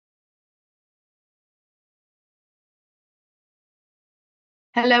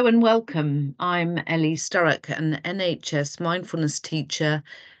Hello and welcome. I'm Ellie Sturrock, an NHS mindfulness teacher,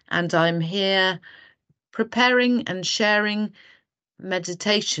 and I'm here preparing and sharing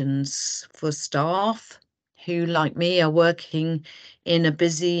meditations for staff who, like me, are working in a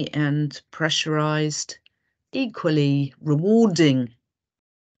busy and pressurised, equally rewarding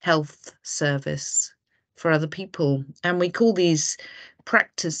health service for other people. And we call these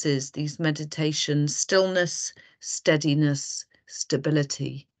practices, these meditations, stillness, steadiness,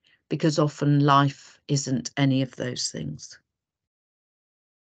 stability, because often life isn't any of those things.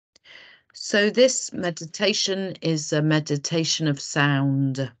 So this meditation is a meditation of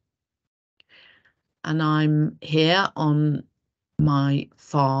sound. And I'm here on my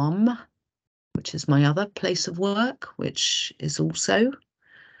farm, which is my other place of work, which is also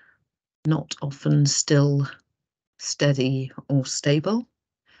not often still, steady or stable.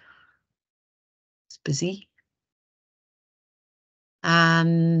 It's busy.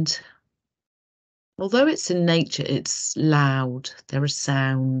 And although it's in nature, it's loud. There are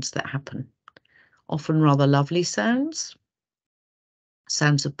sounds that happen, often rather lovely sounds,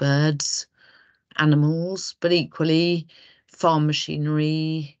 sounds of birds, animals, but equally farm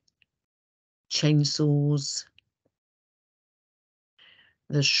machinery, chainsaws,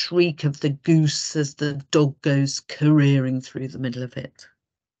 the shriek of the goose as the dog goes careering through the middle of it.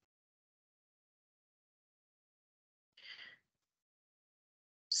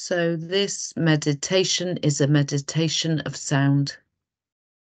 So this meditation is a meditation of sound.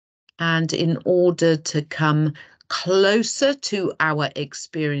 And in order to come closer to our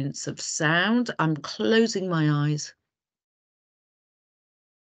experience of sound, I'm closing my eyes,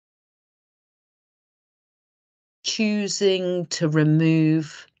 choosing to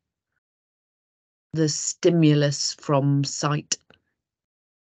remove the stimulus from sight.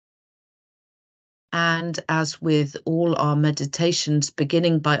 And as with all our meditations,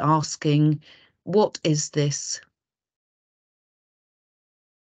 beginning by asking, what is this?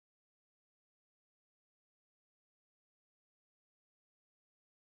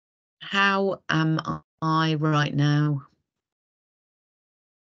 How am I right now?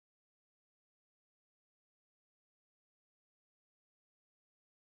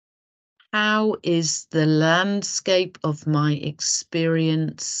 How is the landscape of my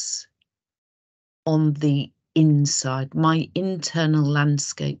experience on the inside, my internal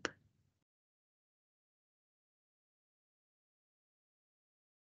landscape?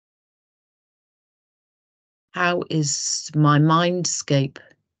 How is my mindscape,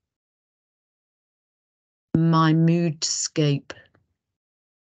 my moodscape,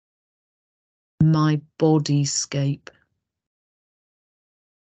 my bodyscape?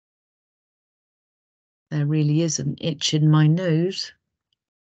 There really is an itch in my nose.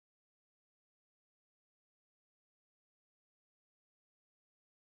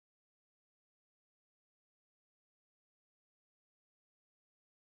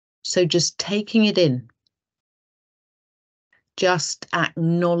 So just taking it in, just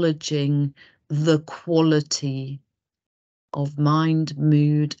acknowledging the quality of mind,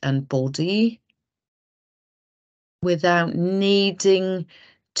 mood, and body without needing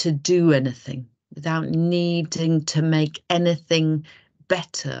to do anything, without needing to make anything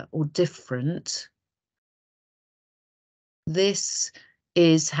better or different. This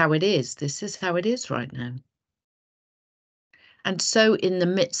is how it is. This is how it is right now. And so in the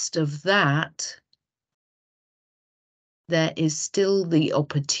midst of that, there is still the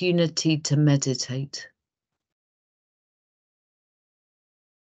opportunity to meditate.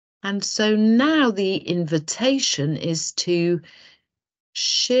 And so now the invitation is to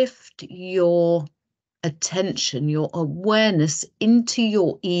shift your attention, your awareness into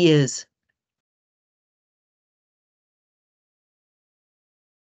your ears.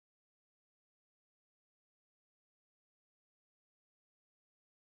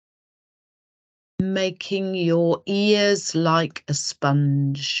 Making your ears like a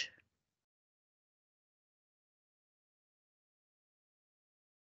sponge.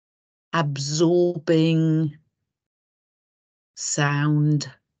 Absorbing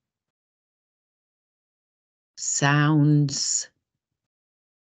sound, sounds.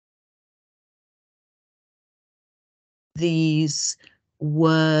 These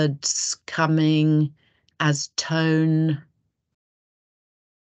words coming as tone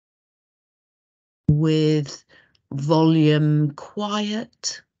with volume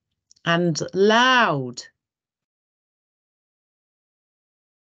quiet and loud.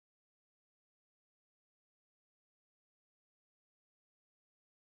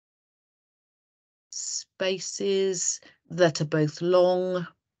 Spaces that are both long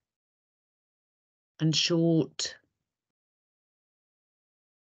and short.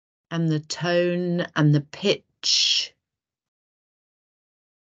 and the tone and the pitch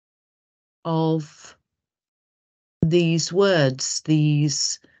of these words,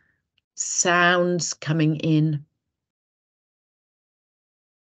 these sounds coming in.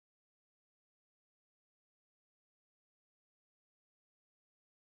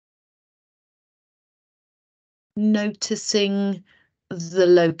 Noticing the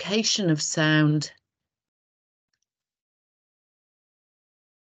location of sound.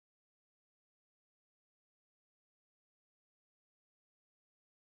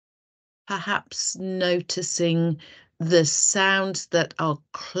 Perhaps noticing the sounds that are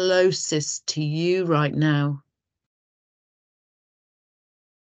closest to you right now.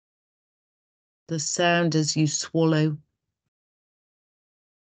 The sound as you swallow.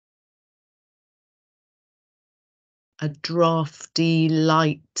 A drafty,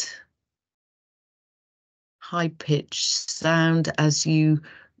 light, high-pitched sound as you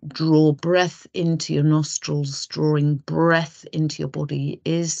draw breath into your nostrils, drawing breath into your body.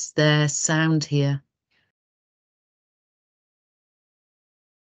 Is there sound here?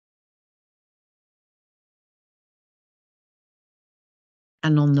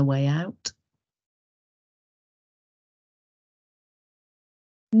 And on the way out,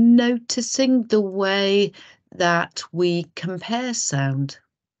 noticing the way that we compare sound,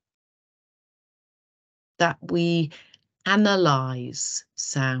 that we analyze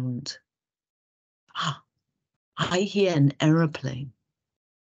sound. Ah, I hear an aeroplane.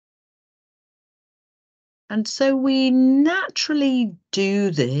 And so we naturally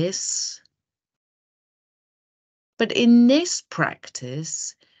do this. But in this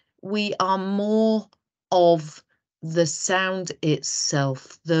practice, we are more of the sound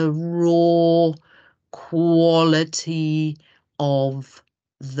itself, the raw quality of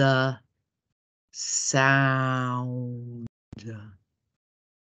the sound.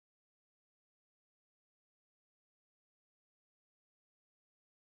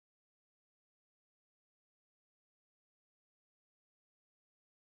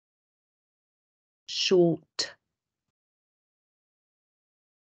 Short,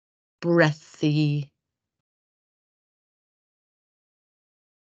 breathy,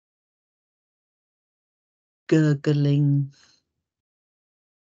 gurgling,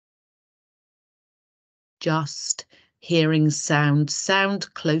 just hearing sound,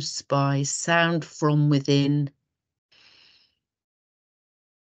 sound close by, sound from within.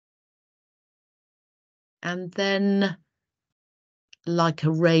 And then, like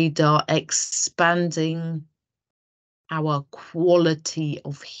a radar, expanding our quality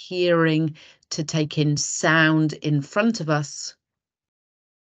of hearing to take in sound in front of us.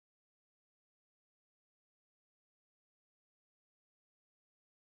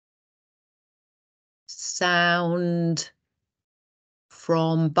 Sound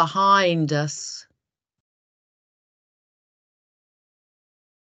from behind us.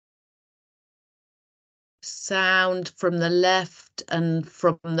 Sound from the left and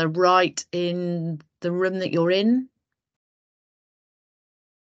from the right in the room that you're in.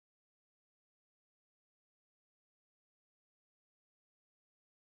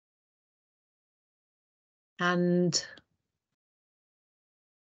 And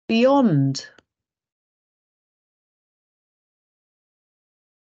beyond.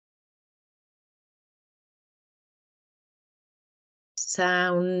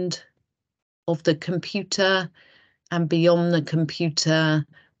 Sound of the computer and beyond the computer,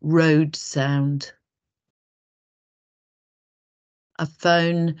 road sound. A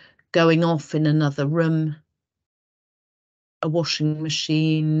phone going off in another room. A washing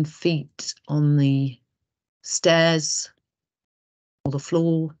machine, feet on the stairs or the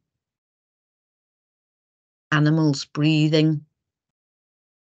floor. Animals breathing.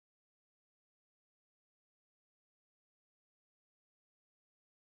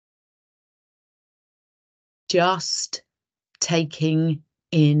 Just taking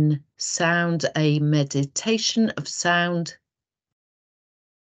in sound, a meditation of sound.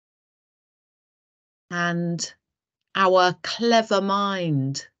 And our clever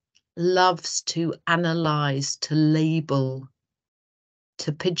mind loves to analyze, to label,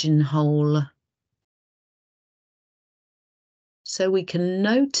 to pigeonhole. So we can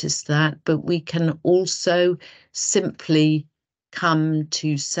notice that, but we can also simply come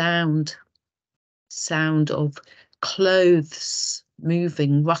to sound. Sound of clothes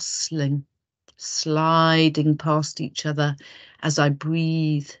moving, rustling, sliding past each other as I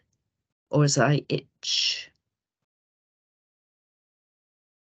breathe or as I itch.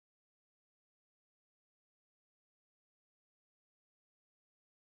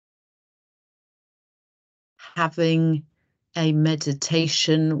 Having a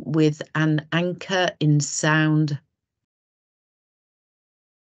meditation with an anchor in sound.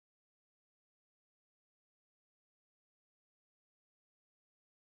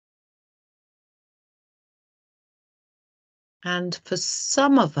 And for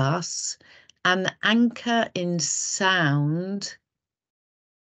some of us, an anchor in sound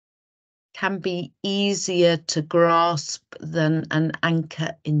can be easier to grasp than an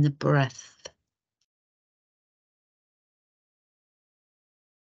anchor in the breath.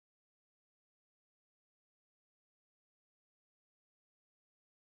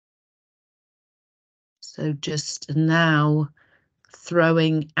 So just now,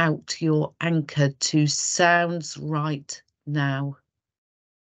 throwing out your anchor to sounds right now.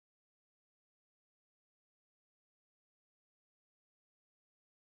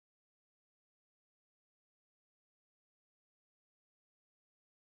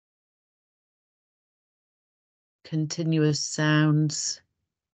 Continuous sounds,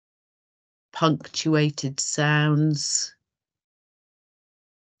 punctuated sounds,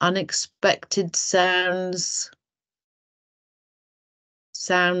 unexpected sounds,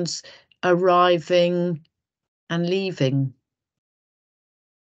 sounds arriving and leaving.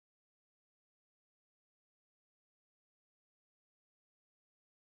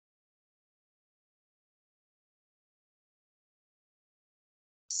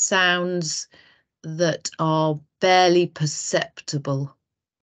 Sounds that are barely perceptible.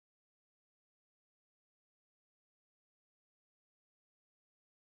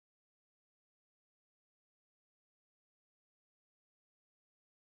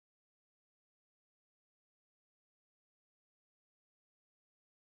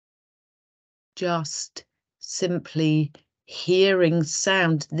 Just simply hearing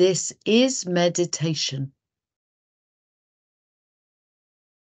sound. This is meditation.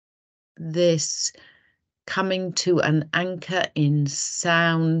 This coming to an anchor in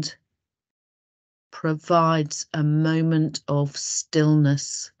sound provides a moment of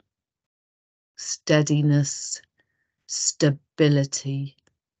stillness, steadiness, stability.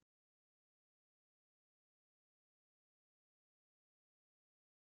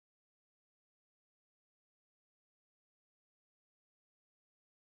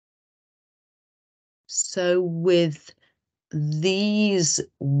 So with these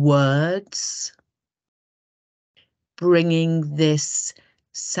words, bringing this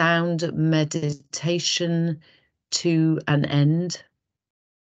sound meditation to an end,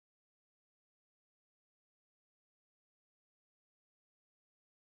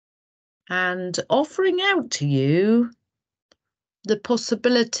 and offering out to you the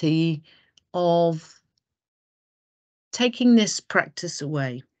possibility of taking this practice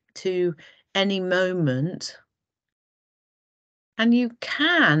away to any moment, and you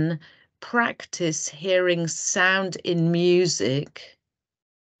can practice hearing sound in music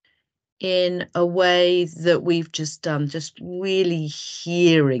in a way that we've just done, just really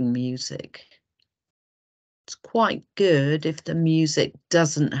hearing music. It's quite good if the music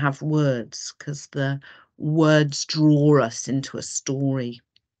doesn't have words, because the words draw us into a story.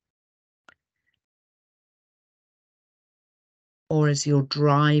 Or as you're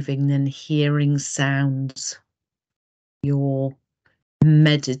driving, then hearing sounds. Your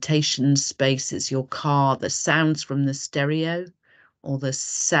meditation spaces, your car, the sounds from the stereo, or the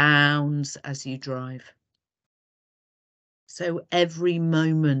sounds as you drive. So every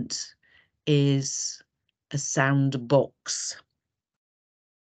moment is a sound box,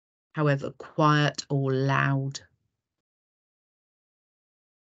 however quiet or loud.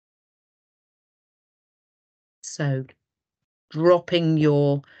 So dropping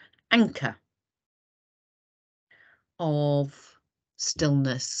your anchor of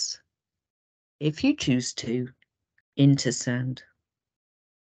stillness, if you choose to, into sound.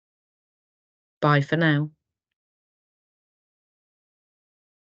 Bye for now.